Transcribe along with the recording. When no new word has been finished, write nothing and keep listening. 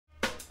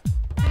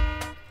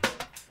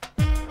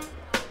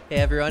Hey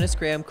everyone, it's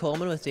Graham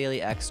Coleman with Daily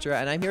Xtra,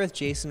 and I'm here with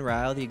Jason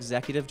Ryle, the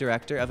Executive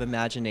Director of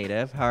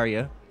imagineNATIVE. How are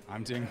you?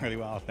 I'm doing really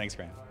well, thanks,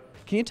 Graham.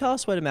 Can you tell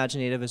us what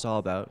imagineNATIVE is all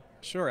about?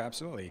 Sure,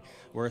 absolutely.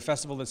 We're a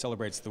festival that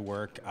celebrates the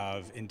work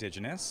of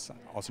indigenous,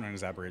 also known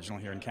as Aboriginal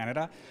here in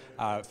Canada,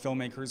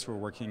 filmmakers who are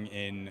working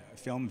in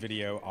film,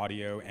 video,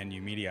 audio, and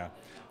new media.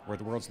 We're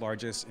the world's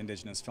largest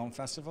indigenous film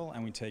festival,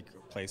 and we take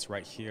place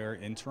right here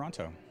in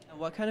Toronto. And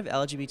what kind of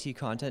LGBT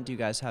content do you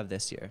guys have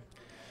this year?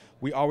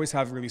 We always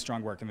have really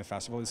strong work in the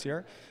festival this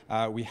year.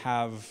 We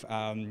have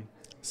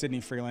Sydney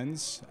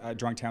Freeland's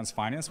Drunktown's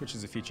Finest, which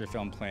is a feature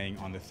film playing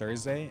on the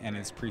Thursday, and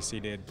it's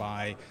preceded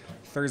by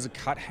Thurza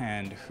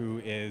Cuthand, who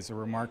is a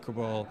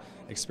remarkable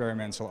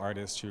experimental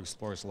artist who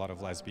explores a lot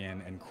of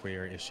lesbian and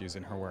queer issues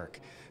in her work.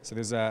 So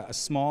there's a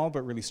small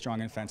but really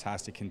strong and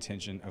fantastic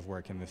contingent of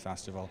work in the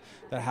festival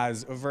that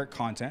has overt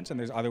content, and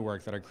there's other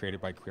work that are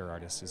created by queer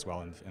artists as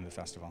well in the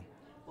festival.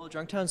 Well,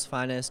 Drunktown's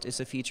Finest is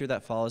a feature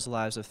that follows the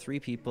lives of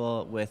three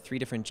people with three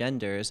different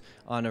genders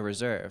on a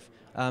reserve.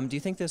 Do you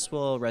think this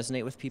will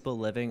resonate with people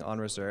living on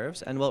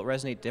reserves, and will it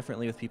resonate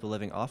differently with people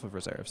living off of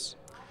reserves?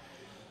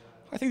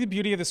 I think the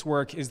beauty of this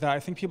work is that I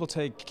think people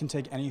can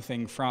take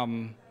anything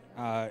from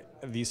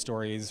these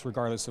stories,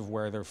 regardless of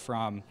where they're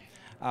from.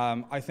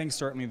 I think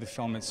certainly the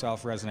film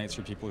itself resonates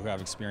for people who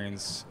have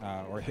experience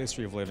or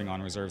history of living on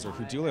reserves or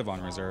who do live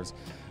on reserves.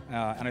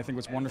 And I think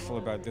what's wonderful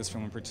about this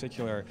film in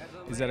particular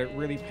is that it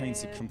really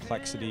paints the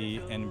complexity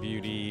and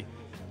beauty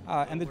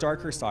and the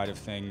darker side of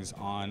things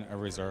on a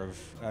reserve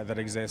that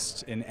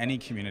exists in any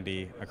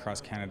community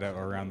across Canada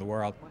or around the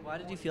world. Why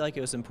did you feel like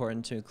it was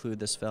important to include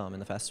this film in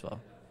the festival?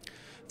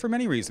 For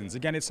many reasons.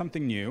 Again, it's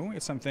something new.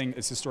 It's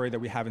a story that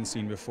we haven't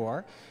seen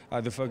before.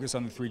 The focus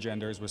on the three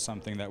genders was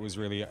something that was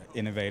really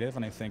innovative,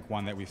 and I think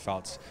one that we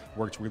felt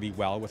worked really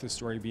well with the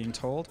story being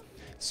told.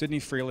 Sydney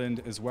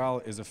Freeland as well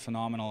is a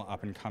phenomenal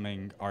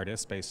up-and-coming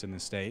artist based in the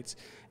States,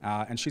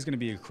 and she's going to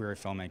be a queer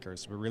filmmaker,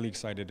 so we're really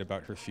excited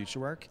about her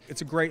future work.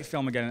 It's a great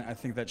film, again, I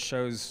think that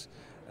shows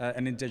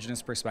an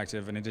indigenous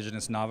perspective, an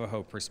indigenous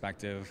Navajo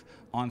perspective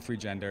on three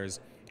genders,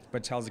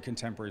 but tells a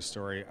contemporary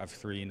story of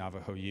three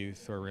Navajo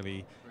youth who are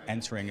really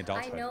entering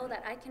adulthood. I know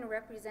that I can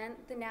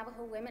represent the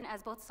Navajo women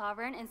as both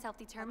sovereign and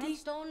self-determined.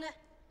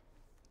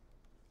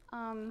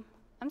 I'm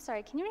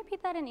sorry, can you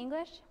repeat that in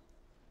English?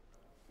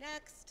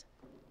 Next.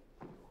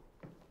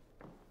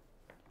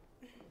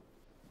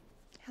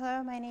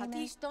 Hello, my name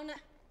is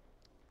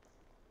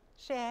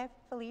Chef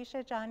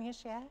Felicia John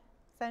Yashia,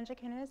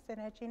 Sanjakina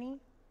Sinajini,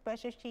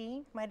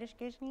 Bashashi,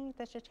 Madishkishni,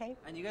 Tashache.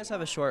 And you guys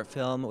have a short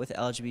film with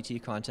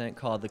LGBT content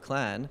called The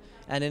Clan,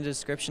 and in the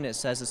description it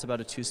says it's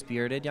about a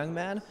two-spirited young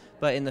man,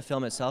 but in the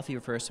film itself he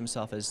refers to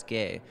himself as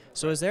gay.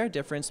 So is there a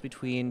difference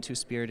between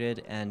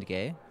two-spirited and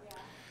gay?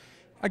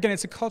 Again,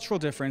 it's a cultural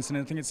difference, and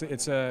I think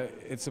it's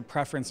a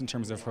preference in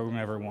terms of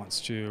whomever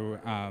wants to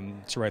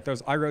write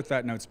those. I wrote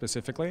that note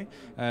specifically,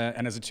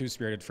 and as a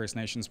two-spirited First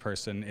Nations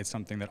person, it's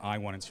something that I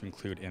wanted to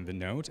include in the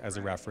note as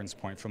a reference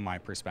point from my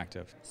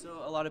perspective. So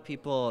a lot of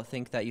people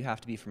think that you have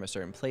to be from a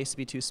certain place to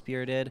be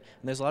two-spirited,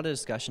 and there's a lot of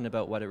discussion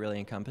about what it really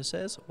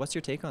encompasses. What's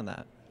your take on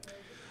that?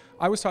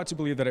 I was taught to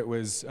believe that it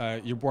was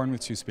you're born with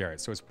two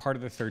spirits, so it's part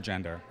of the third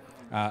gender.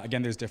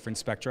 Again, there's different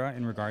spectra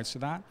in regards to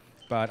that.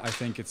 But I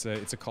think it's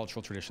a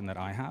cultural tradition that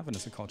I have, and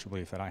it's a cultural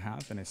belief that I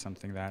have, and it's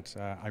something that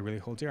I really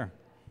hold dear.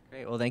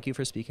 Great. Well, thank you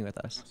for speaking with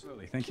us.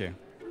 Absolutely. Thank you.